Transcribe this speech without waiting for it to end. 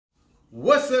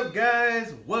What's up,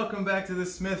 guys? Welcome back to the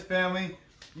Smith family.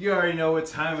 You already know what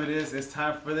time it is. It's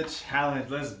time for the challenge.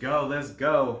 Let's go, let's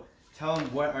go. Tell them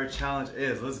what our challenge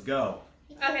is. Let's go.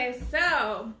 Okay,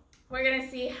 so we're gonna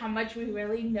see how much we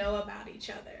really know about each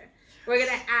other. We're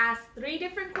gonna ask 3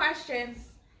 different questions.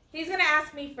 He's gonna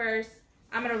ask me first.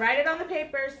 I'm gonna write it on the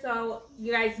paper so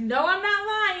you guys know I'm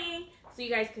not lying, so you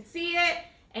guys can see it.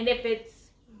 And if it's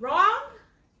wrong,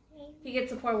 he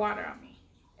gets to pour water on me.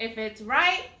 If it's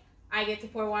right, I get to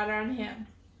pour water on him.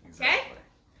 Exactly. Okay?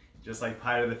 Just like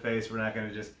pie to the face, we're not going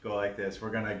to just go like this.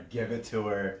 We're going to give it to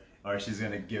her, or she's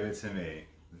going to give it to me.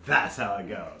 That's how it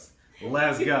goes.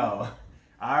 Let's go.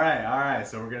 All right.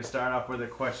 So we're going to start off with the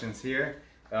questions here.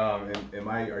 Are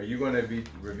you going to be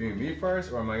reviewing me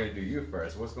first, or am I going to do you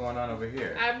first? What's going on over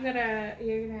here?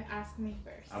 You're gonna ask me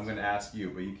first. I'm going to ask you,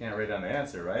 but you can't write down the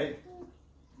answer, right?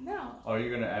 No. Oh,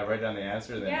 you're going to write down the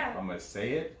answer, then Yeah. I'm going to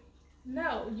say it?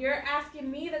 No, you're asking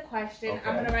me the question. Okay.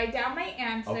 I'm gonna write down my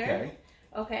answer.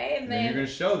 Okay, and then you're gonna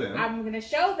show them. I'm gonna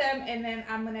show them, and then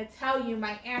I'm gonna tell you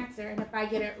my answer. And if I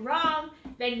get it wrong,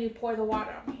 then you pour the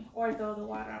water on me or throw the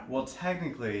water on me. Well,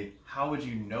 technically, how would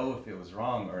you know if it was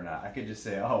wrong or not? I could just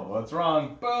say, "Oh, well, it's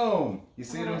wrong." Boom. You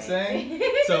see what I'm saying?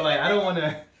 So, like, I don't want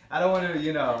to,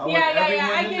 you know. I want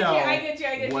everyone to know I get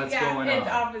you. what's going on. It's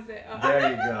opposite. There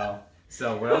you go.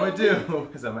 So what I'm gonna do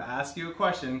is I'm gonna ask you a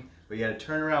question, but you gotta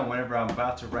turn around whenever I'm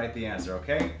about to write the answer,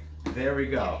 okay? There we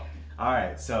go. All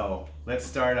right, so let's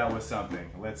start out with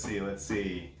something. Let's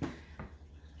see.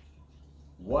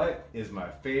 What is my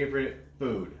favorite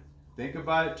food? Think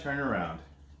about it, turn around.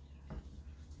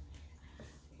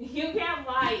 You can't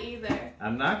lie either.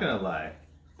 I'm not gonna lie.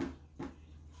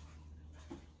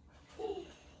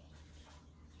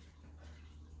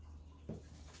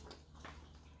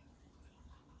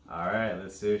 All right,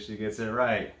 let's see if she gets it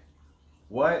right.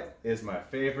 What is my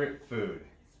favorite food?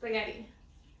 Spaghetti.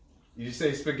 You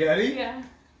say spaghetti? Yeah.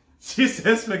 She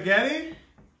says spaghetti?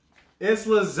 It's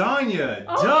lasagna.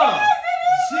 Oh, Duh.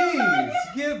 yes,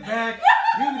 Jeez, get back.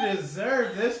 You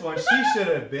deserve this one. She should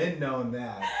have been known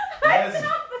that.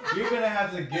 You're going to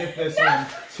have to give this one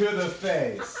to the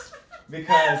face.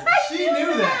 Because she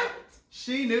knew that.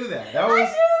 She knew that. That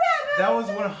was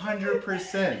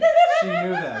 100%. She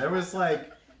knew that. There was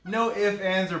like no ifs,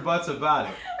 ands, or buts about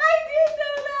it. I did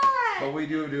know that. But we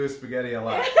do spaghetti a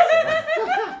lot.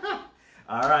 So.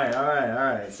 All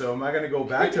right. So am I going to go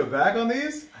back to back on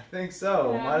these? I think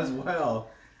so. Yeah. Might as well.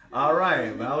 All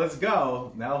right. Now let's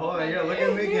go. Now hold on here. Look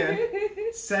at me again.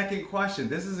 Second question.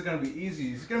 This is going to be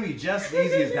easy. It's going to be just as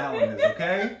easy as that one is,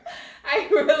 okay? I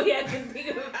really had to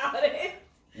think about it.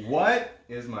 What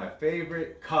is my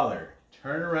favorite color?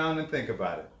 Turn around and think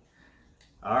about it.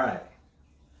 All right.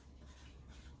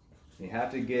 You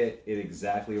have to get it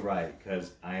exactly right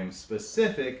because I am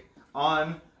specific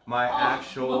on my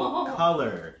actual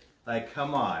color. Like,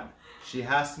 come on. She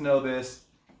has to know this.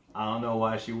 I don't know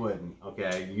why she wouldn't.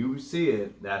 Okay, you see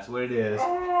it. That's what it is.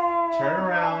 Turn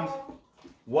around.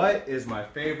 What is my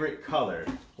favorite color?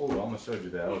 Oh, I almost showed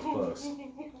you that. That was close.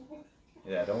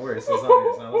 Yeah, don't worry. It's lasagna.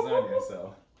 It's not lasagna.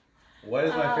 So, what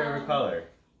is my favorite color?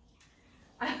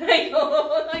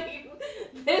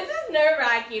 This is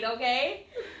nerve-wracking, okay?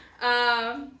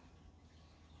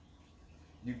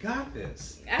 You got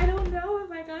this. I don't know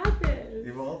if I got this.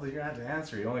 Well, you're gonna have to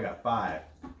answer. You only got 5,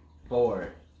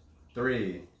 4,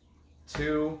 3,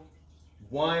 2,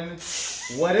 1.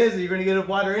 What is it? You're gonna get a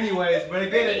water anyways. Better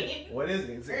get it. What is it?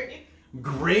 Is it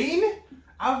green?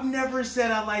 I've never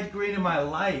said I liked green in my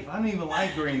life. I don't even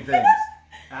like green things.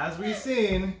 As we've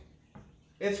seen,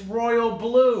 it's royal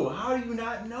blue. How do you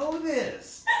not know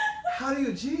this? How do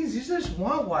you? Geez, you just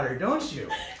want water, don't you?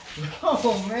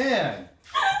 Oh man.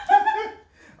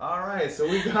 All right, so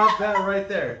we got that right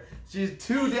there. She's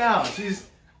 2 down. She's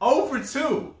 0 for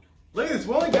 2. Look at this.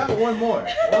 We only got 1 more.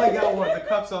 We only got 1. The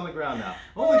cup's on the ground now.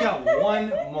 We only got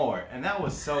 1 more, and that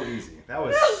was so easy. That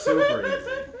was super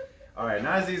easy. All right,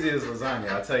 not as easy as lasagna,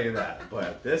 I'll tell you that.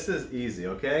 But this is easy,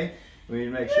 okay? We need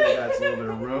to make sure that's a little bit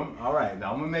of room. All right,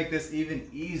 now I'm gonna make this even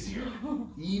easier.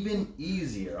 Even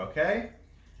easier, okay?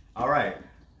 All right,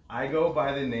 I go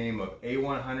by the name of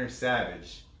A100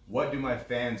 Savage. What do my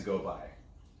fans go by?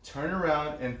 Turn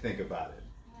around and think about it.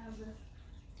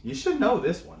 You should know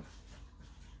this one.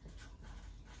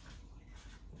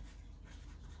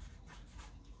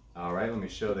 All right, let me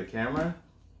show the camera.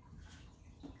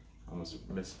 Almost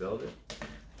misspelled it.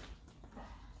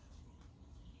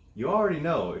 You already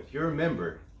know, if you're a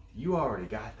member, you already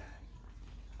got that.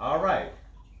 All right,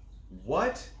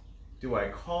 what do I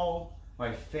call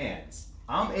my fans?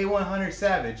 I'm A100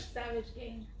 Savage. Savage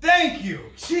Game. Thank you.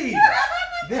 Jeez.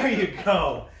 There you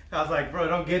go. I was like, bro,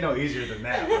 don't get no easier than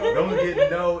that, bro. Don't get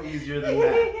no easier than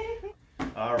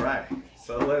that. All right,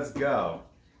 so let's go.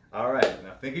 All right,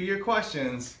 now think of your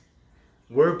questions.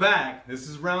 We're back. This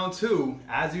is round 2.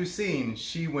 As you've seen,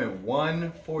 she went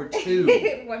 1 for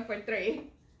 2. 1 for 3.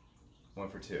 1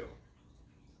 for 2.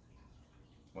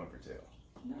 1 for 2.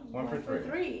 No, 1 for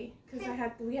 3. Because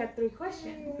we had 3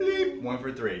 questions. Bleep. 1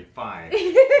 for 3. Fine.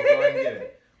 We'll go ahead and get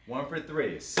it. 1 for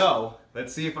 3. So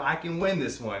let's see if I can win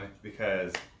this one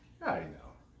because I already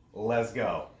know. Let's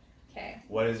go. Okay.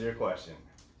 What is your question?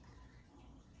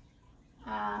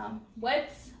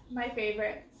 What's my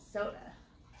favorite soda?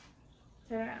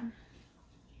 Turn around.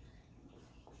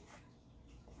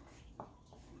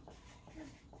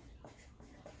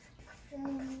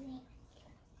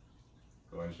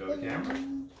 Go ahead and show the camera.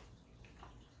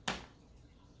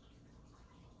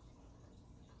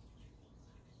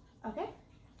 Okay.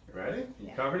 You ready? You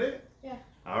Yeah. covered it? Yeah.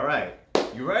 All right.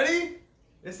 You ready?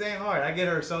 This ain't hard. I get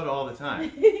her soda all the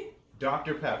time.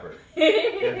 Dr. Pepper.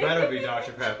 It better be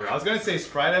Dr. Pepper. I was going to say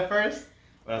Sprite at first,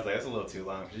 but I was like, that's a little too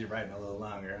long because you're writing a little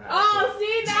longer. Right, oh,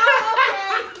 see,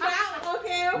 now,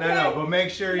 okay. No, but make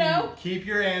sure you No. keep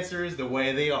your answers the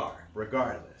way they are,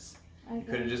 regardless. You Okay.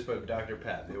 could have just put Dr.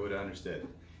 Pep. They would have understood it.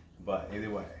 But either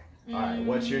way. All right,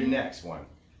 what's your next one?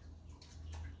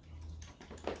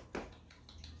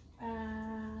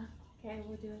 Okay,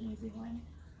 we'll do an easy one.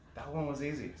 That one was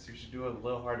easy, so you should do a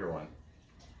little harder one.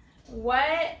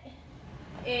 What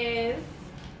is...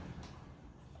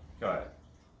 Go ahead.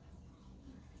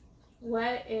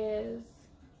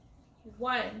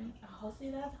 One? Oh, see,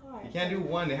 that's hard. You can't do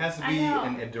one. It has to be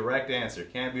a direct answer.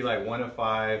 It can't be like 1 of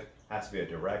 5. It has to be a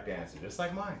direct answer, just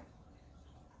like mine.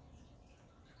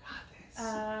 You got this.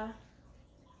 Got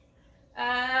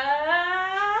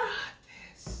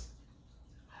this.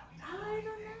 I don't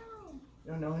know.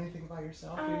 You don't know anything about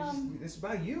yourself? It's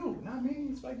about you, not me.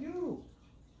 It's about you.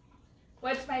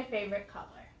 What's my favorite color?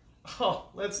 Oh,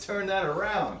 let's turn that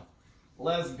around.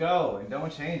 Let's go. And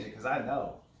don't change it, because I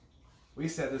know. We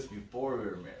said this before we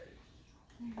were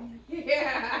married.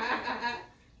 Yeah.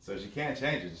 So if you can't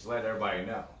change it, just let everybody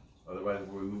know. Otherwise,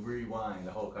 we'll rewind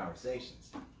the whole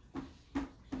conversations.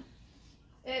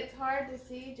 It's hard to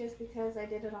see just because I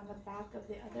did it on the back of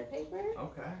the other paper.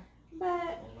 Okay. But,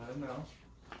 I'll let them know.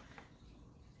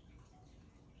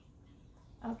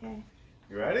 okay.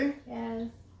 You ready? Yes.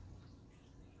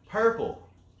 Purple.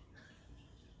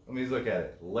 Let me look at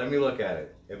it. Let me look at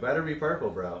it. It better be purple,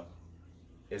 bro.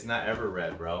 It's not ever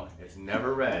red, bro. It's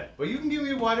never red. But you can give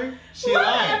me water. She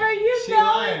Whatever, lying. you She know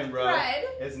lying, it's bro. red.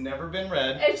 It's never been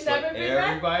red. It's never been red?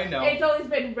 Everybody know. It's always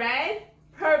been red,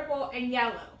 purple, and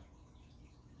yellow.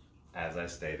 As I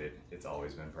stated, it's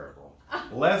always been purple.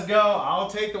 Let's go. I'll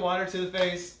take the water to the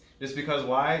face. Just because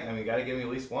why? I mean, you gotta give me at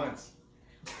least once.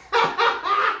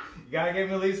 You gotta give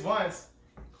me at least once.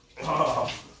 Oh.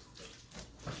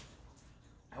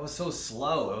 That was so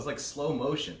slow. It was like slow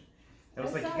motion. It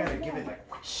was That like you gotta sounds give bad. it like.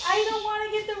 I don't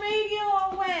want to get the radio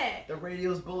all wet. The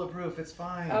radio's bulletproof. It's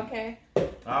fine. Okay.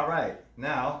 All right.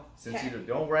 Now, since Okay. you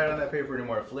don't write on that paper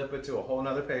anymore, flip it to a whole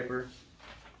nother paper.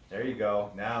 There you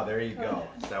go. Now, there you go.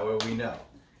 Okay. So that way we know.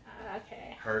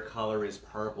 Okay. Her color is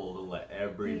purple to let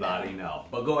everybody know.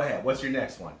 But go ahead. What's your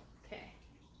next one? Okay.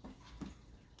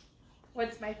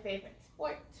 What's my favorite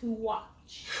sport to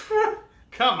watch?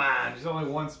 Come on. There's only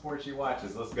one sport she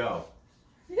watches. Let's go.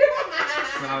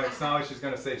 It's not like she's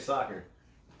going to say soccer.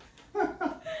 Go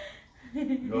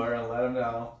ahead and let them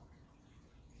know.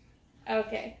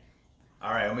 Okay.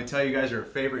 All right, I'm going to tell you guys your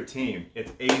favorite team.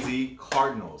 It's AZ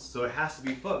Cardinals. So it has to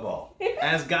be football.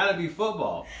 And it's got to be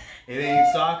football. It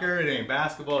ain't soccer. It ain't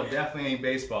basketball. It definitely ain't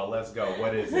baseball. Let's go.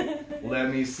 What is it? Let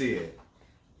me see it.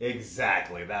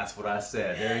 Exactly. That's what I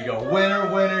said. There you go.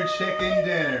 Winner, winner, chicken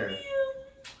dinner.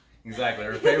 Exactly.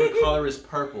 Her favorite color is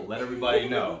purple. Let everybody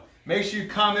know. Make sure you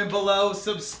comment below,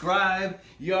 subscribe.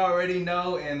 You already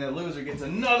know. And the loser gets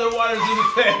another water to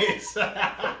the face.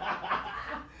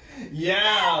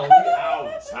 Yeah, we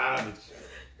outside.